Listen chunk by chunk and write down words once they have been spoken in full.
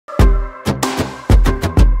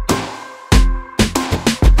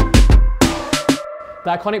The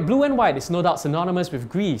iconic blue and white is no doubt synonymous with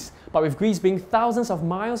Greece, but with Greece being thousands of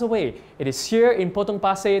miles away, it is here in Potong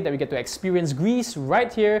Pasir that we get to experience Greece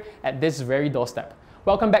right here at this very doorstep.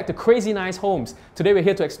 Welcome back to Crazy Nice Homes. Today we're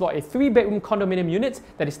here to explore a 3-bedroom condominium unit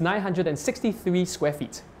that is 963 square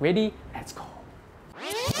feet. Ready? Let's go!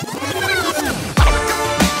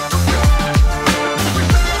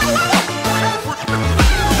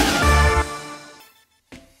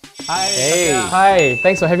 Hi. Hey. Satya. Hi.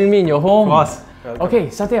 Thanks for having me in your home. Of course. Welcome. Okay,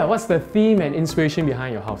 Satya, what's the theme and inspiration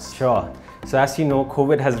behind your house? Sure. So as you know,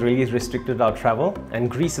 COVID has really restricted our travel, and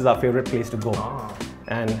Greece is our favorite place to go.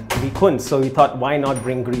 And we couldn't, so we thought, why not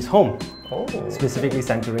bring Greece home? Oh. Specifically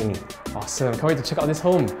Santorini. Awesome. Can't wait to check out this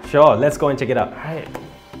home. Sure, let's go and check it out. Right.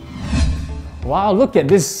 Wow, look at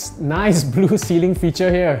this nice blue ceiling feature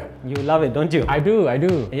here. You love it, don't you? I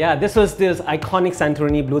do. Yeah, this was this iconic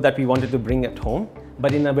Santorini blue that we wanted to bring at home,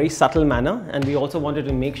 but in a very subtle manner, and we also wanted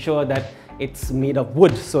to make sure that it's made of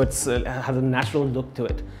wood, so it has a natural look to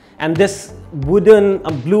it. And this wooden,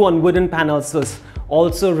 blue on wooden panels was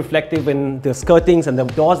also reflective in the skirtings and the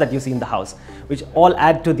doors that you see in the house, which all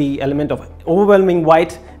add to the element of overwhelming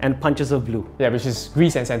white and punches of blue. Yeah, which is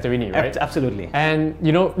Greece and Santorini, right? Absolutely. And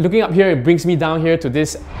you know, looking up here, it brings me down here to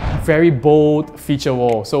this very bold feature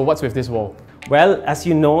wall. So what's with this wall? Well, as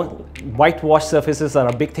you know, whitewash surfaces are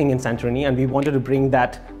a big thing in Santorini, and we wanted to bring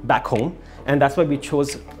that back home. And that's why we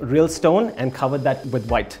chose real stone and covered that with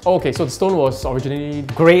white. Okay, so the stone was originally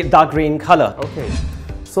Grey, dark grey in color. okay.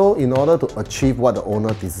 So in order to achieve what the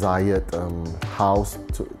owner desired house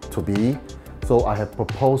to be, so I have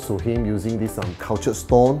proposed to him using this cultured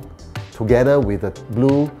stone together with a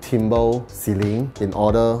blue timber ceiling in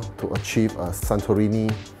order to achieve a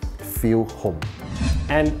Santorini feel home.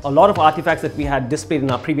 And a lot of artifacts that we had displayed in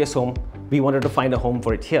our previous home, we wanted to find a home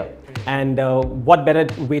for it here. And what better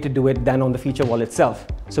way to do it than on the feature wall itself.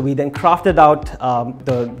 So we then crafted out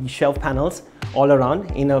the shelf panels all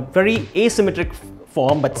around in a very asymmetric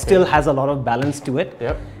form, but still has a lot of balance to it.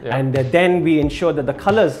 Yep. And then we ensured that the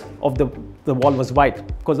colors of the wall was white,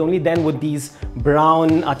 because only then would these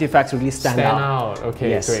brown artifacts really stand out. Okay,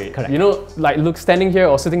 yes, great. correct. You know, like standing here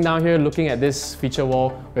or sitting down here looking at this feature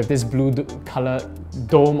wall with this blue color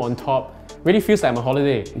dome on top, really feels like I'm on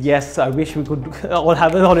holiday. Yes, I wish we could all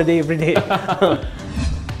have a holiday every day.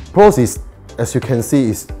 Pros is, as you can see,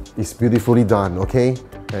 is beautifully done, okay?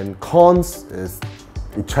 And cons is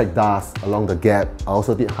it track dust along the gap. I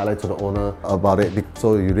also did highlight to the owner about it,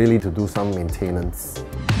 so you really need to do some maintenance.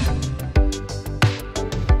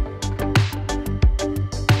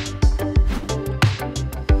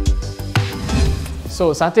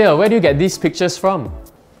 So Satya, where do you get these pictures from?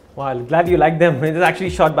 Well, glad you like them. It was actually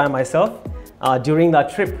shot by myself during our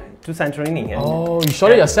trip to Santorini. And, Oh, you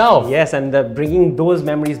shot it yourself? Yes, and bringing those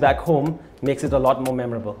memories back home makes it a lot more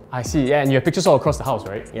memorable. I see, yeah, and you have pictures all across the house,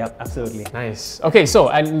 right? Yep, absolutely. Nice. Okay, so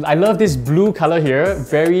I love this blue color here.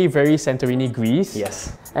 Very, very Santorini Greece.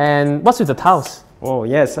 Yes. And what's with the tiles? Oh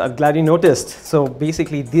yes, I'm glad you noticed. So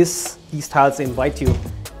basically these tiles invite you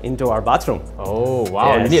into our bathroom. Oh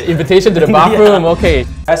wow, Yes. you need an invitation to the bathroom, okay.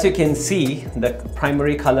 As you can see, the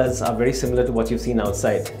primary colors are very similar to what you've seen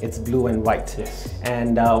outside. It's blue and white. Yes.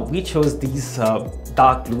 And we chose these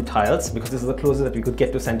dark blue tiles because this is the closest that we could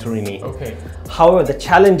get to Santorini. Okay. However, the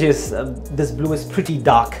challenge is this blue is pretty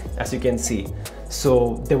dark, as you can see.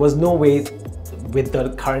 So there was no way with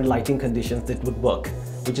the current lighting conditions that would work,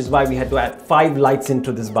 which is why we had to add 5 lights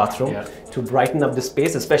into this bathroom to brighten up the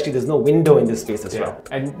space, especially there's no window in this space as well.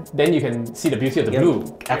 And then you can see the beauty of the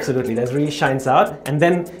blue. Absolutely, that really shines out. And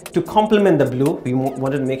then to complement the blue, we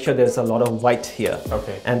wanted to make sure there's a lot of white here.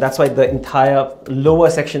 Okay. And that's why the entire lower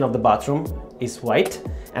section of the bathroom is white.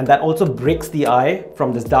 And that also breaks the eye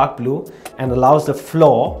from this dark blue and allows the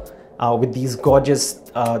floor with these gorgeous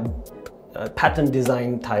pattern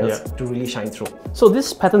design tiles to really shine through. So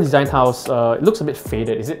this pattern design house, it looks a bit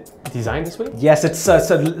faded. Is it designed this way? Yes, it's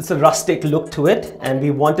a rustic look to it, and we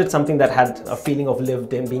wanted something that had a feeling of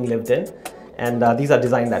being lived in, and these are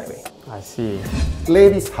designed that way. I see.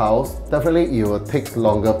 Ladies' house, definitely it will take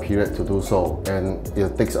longer period to do so, and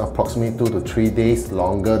it takes approximately 2 to 3 days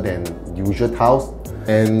longer than usual house.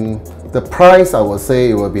 And the price, I would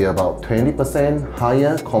say it will be about 20%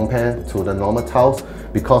 higher compared to the normal house,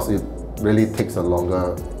 because it really takes a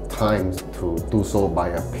longer time to do so by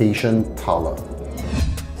a patient tiler.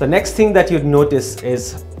 The next thing that you'd notice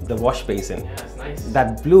is the wash basin. Yeah, it's nice.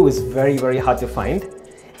 That blue is very, very hard to find,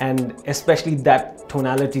 and especially that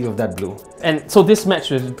tonality of that blue. And so this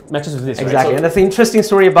matches with this, Exactly, right? So and that's the interesting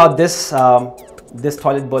story about this this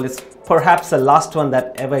toilet bowl is perhaps the last one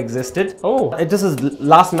that ever existed. Oh. This is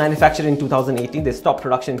last manufactured in 2018. They stopped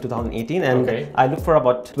production in 2018, and Okay. I looked for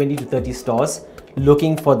about 20 to 30 stores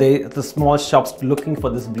looking for the small shops, looking for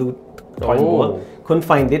this blue toilet bowl. Couldn't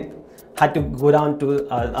find it. Had to go down to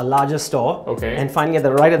a larger store. Okay. And finally,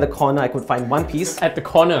 right at the corner, I could find one piece. At the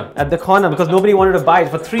corner? At the corner, because nobody wanted to buy it.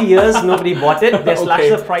 For 3 years, nobody bought it. They slashed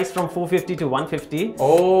the price from 450 to 150.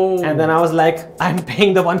 Oh. And then I was like, I'm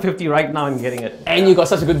paying the 150 right now and getting it. And you got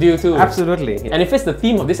such a good deal too. Absolutely. Yeah. And it fits the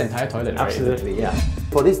theme of this entire toilet, right? Absolutely, yeah.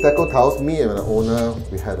 For this deco tiles, me and the owner,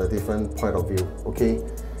 we had a different point of view, okay?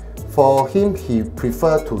 For him, he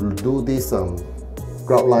preferred to do this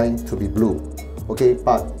grout line to be blue. Okay,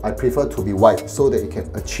 but I prefer to be white so that it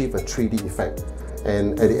can achieve a 3D effect.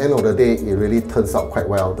 And at the end of the day, it really turns out quite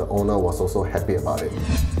well. The owner was also happy about it.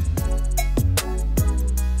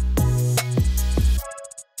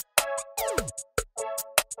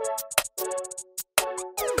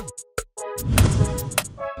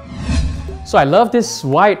 So I love this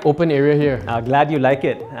wide open area here. Glad you like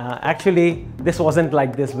it. Actually, this wasn't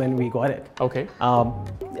like this when we got it. Okay.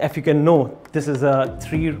 If you can know, this is a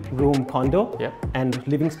 3-room condo. Yep. And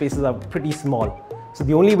living spaces are pretty small. So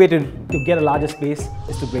the only way to get a larger space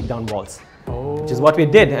is to break down walls. Which is what we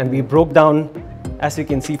did, and we broke down, as you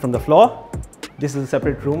can see from the floor. This is a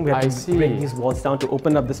separate room. We have to break these walls down to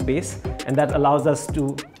open up the space, and that allows us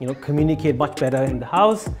to, communicate much better in the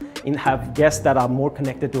house, and have guests that are more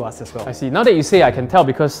connected to us as well. I see. Now that you say, I can tell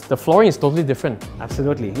because the flooring is totally different.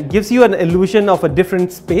 Absolutely. It gives you an illusion of a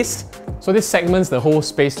different space. So this segments the whole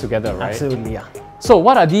space together, right? Absolutely, yeah. So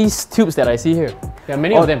what are these tubes that I see here? There are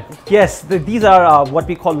many of them. Yes, these are what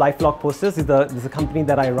we call LifeLock posters. This is a company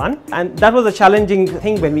that I run. And that was a challenging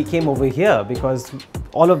thing when we came over here because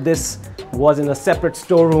all of this was in a separate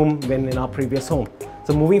storeroom when in our previous home.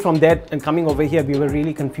 So moving from there and coming over here, we were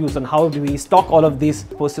really confused on how do we stock all of these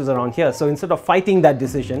posters around here. So instead of fighting that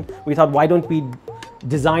decision, we thought, why don't we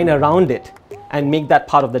design around it and make that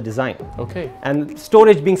part of the design? Okay. And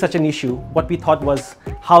storage being such an issue, what we thought was,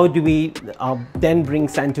 how do we then bring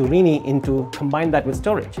Santorini into combine that with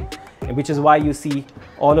storage? Which is why you see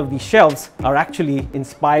all of these shelves are actually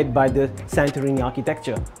inspired by the Santorini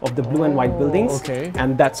architecture of the blue and white buildings. Okay.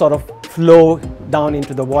 And that sort of flow down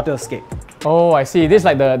into the waterscape. Oh, I see. This is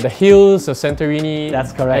like the hills of Santorini.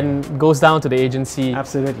 That's correct. And goes down to the agency.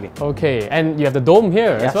 Absolutely. Okay, and you have the dome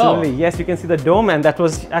here as well. Absolutely. Yes, you can see the dome, and that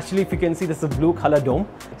was actually, if you can see, this is a blue color dome.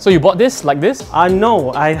 So you bought this like this? No,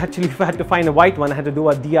 I actually had to find a white one. I had to do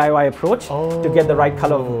a DIY approach to get the right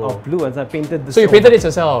color of blue, and so I painted this. So you painted it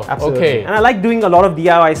yourself? Absolutely. Okay. And I like doing a lot of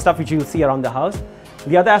DIY stuff which you'll see around the house.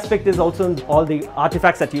 The other aspect is also all the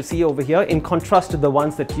artifacts that you see over here, in contrast to the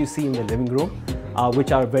ones that you see in the living room,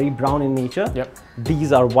 which are very brown in nature. Yep.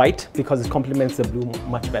 These are white because it complements the blue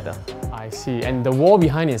much better. I see. And the wall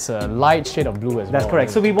behind is a light shade of blue as well. That's correct.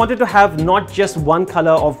 So we wanted to have not just one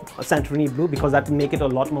color of Santorini blue because that would make it a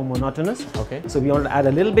lot more monotonous. Okay. So we wanted to add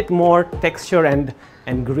a little bit more texture and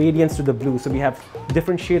gradients to the blue. So we have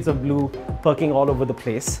different shades of blue perking all over the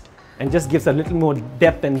place, and just gives a little more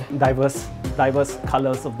depth and diverse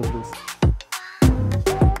colors of the blues.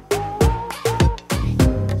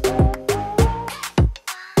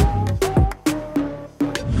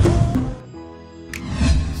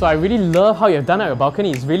 So I really love how you've done at your balcony.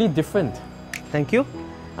 It's really different. Thank you.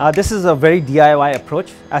 This is a very DIY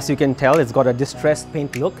approach. As you can tell, it's got a distressed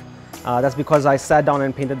paint look. That's because I sat down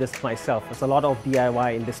and painted this myself. There's a lot of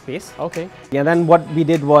DIY in this space. Okay. And then what we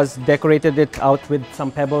did was decorated it out with some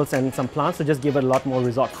pebbles and some plants to just give it a lot more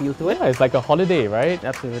resort feel to it. Yeah, it's like a holiday, right?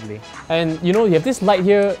 Absolutely. And you have this light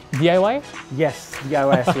here, DIY? Yes,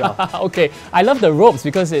 DIY as well. Okay. I love the ropes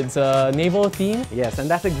because it's a naval theme. Yes, and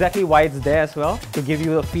that's exactly why it's there as well, to give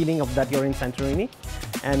you a feeling of that you're in Santorini.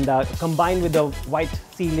 And combined with the white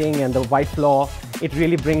ceiling and the white floor, it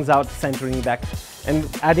really brings out Santorini back. And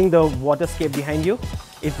adding the waterscape behind you,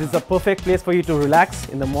 it is a perfect place for you to relax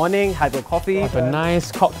in the morning, have a coffee. Have a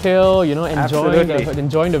nice cocktail,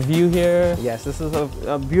 enjoying the view here. Yes, this is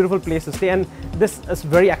a beautiful place to stay, and this is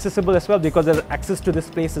very accessible as well because the access to this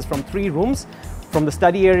place is from 3 rooms, from the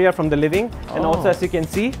study area, from the living, and also, as you can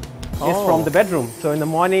see, is from the bedroom. So in the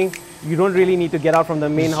morning, you don't really need to get out from the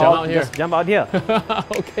main hall, just jump out here.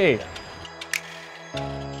 Okay.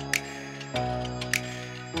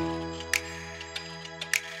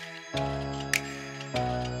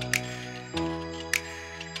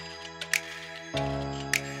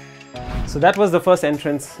 So that was the first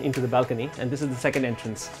entrance into the balcony, and this is the second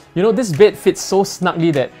entrance. This bed fits so snugly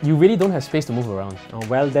that you really don't have space to move around.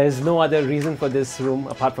 Well, there's no other reason for this room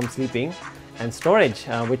apart from sleeping and storage,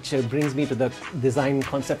 which brings me to the design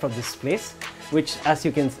concept of this place, which, as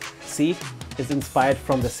you can see, is inspired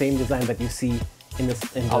from the same design that you see in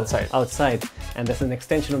the outside. And there's an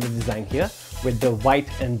extension of the design here with the white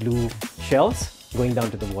and blue shelves going down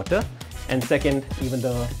to the water. And second, even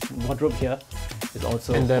the wardrobe here is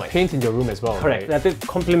also And the white. paint in your room as well. Correct. Right? That it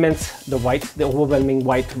complements the white, the overwhelming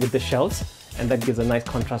white with the shelves, and that gives a nice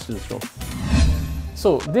contrast to this room.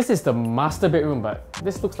 So this is the master bedroom, but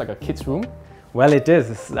this looks like a kid's room. Well, it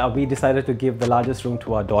is. We decided to give the largest room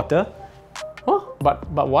to our daughter. Huh?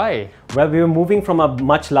 But why? Well, we were moving from a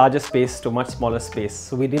much larger space to a much smaller space.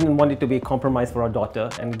 So we didn't want it to be a compromise for our daughter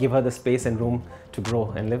and give her the space and room to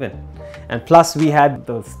grow and live in. And plus we had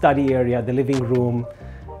the study area, the living room,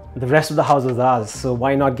 the rest of the house was ours. So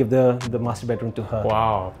why not give the master bedroom to her?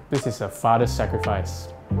 Wow, this is a father's sacrifice.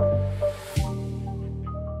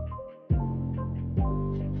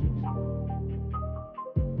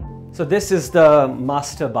 So this is the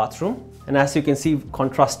master bathroom. And as you can see,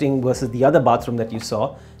 contrasting versus the other bathroom that you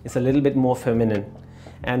saw, it's a little bit more feminine.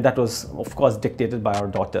 And that was, of course, dictated by our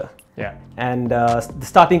daughter. Yeah. And the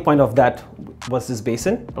starting point of that was this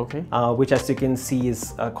basin, Okay. which, as you can see,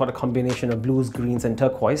 is quite a combination of blues, greens, and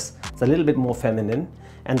turquoise. It's a little bit more feminine.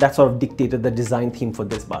 And that sort of dictated the design theme for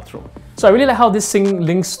this bathroom. So I really like how this thing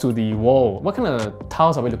links to the wall. What kind of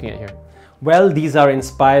tiles are we looking at here? Well, these are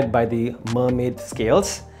inspired by the mermaid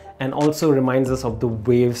scales, and also reminds us of the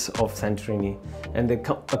waves of Santorini. And a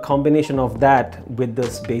combination of that with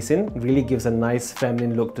this basin really gives a nice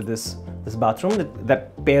feminine look to this bathroom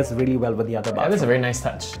that pairs really well with the other Yeah, bathroom. this is a very nice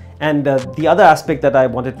touch. And the other aspect that I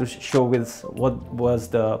wanted to show with what was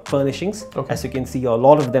the furnishings. Okay. As you can see, a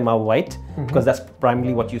lot of them are white, because that's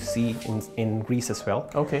primarily what you see in Greece as well.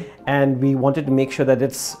 Okay. And we wanted to make sure that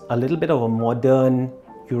it's a little bit of a modern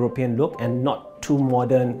European look and not too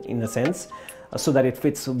modern in a sense, so that it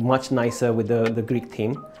fits much nicer with the Greek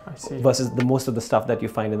theme I see. versus most of the stuff that you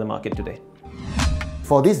find in the market today.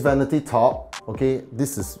 For this vanity top, okay,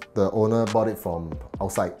 this is the owner bought it from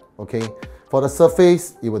outside, okay. For the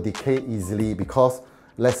surface, it will decay easily because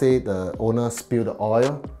let's say the owner spilled the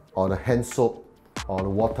oil or the hand soap or the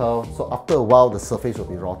water, so after a while the surface will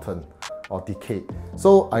be rotten or decayed.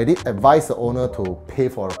 So I did advise the owner to pay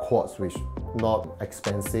for the quartz, which not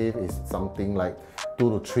expensive, it's something like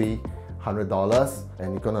 $200 to $300,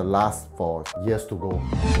 and it's gonna last for years to go.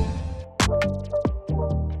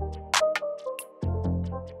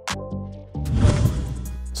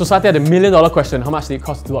 So Satya, the $1 million question, how much did it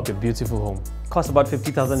cost to do up your beautiful home? Cost about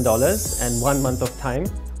 $50,000 and 1 month of time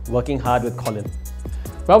working hard with Colin.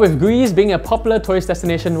 Well, with Greece being a popular tourist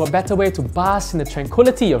destination, what better way to bask in the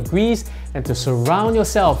tranquility of Greece and to surround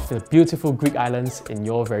yourself with beautiful Greek islands in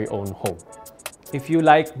your very own home. If you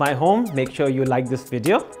like my home, make sure you like this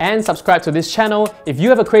video. And subscribe to this channel. If you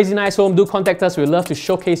have a crazy nice home, do contact us. We'd love to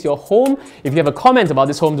showcase your home. If you have a comment about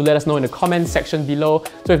this home, do let us know in the comment section below.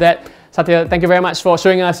 So with that, Satya, thank you very much for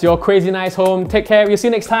showing us your crazy nice home. Take care. We'll see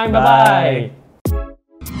you next time. Bye-bye.